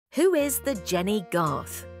Who is the Jennie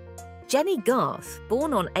Garth? Jennie Garth,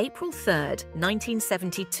 born on April 3,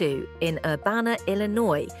 1972 in Urbana,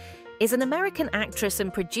 Illinois, is an American actress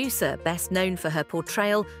and producer best known for her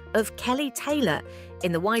portrayal of Kelly Taylor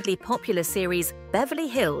in the widely popular series Beverly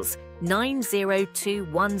Hills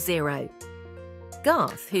 90210.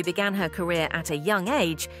 Garth, who began her career at a young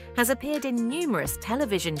age, has appeared in numerous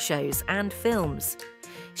television shows and films.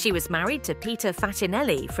 She was married to Peter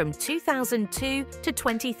Facinelli from 2002 to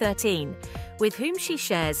 2013, with whom she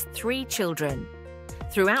shares 3 children.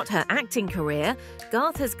 Throughout her acting career,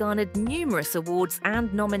 Garth has garnered numerous awards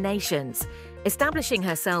and nominations, establishing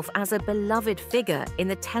herself as a beloved figure in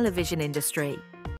the television industry.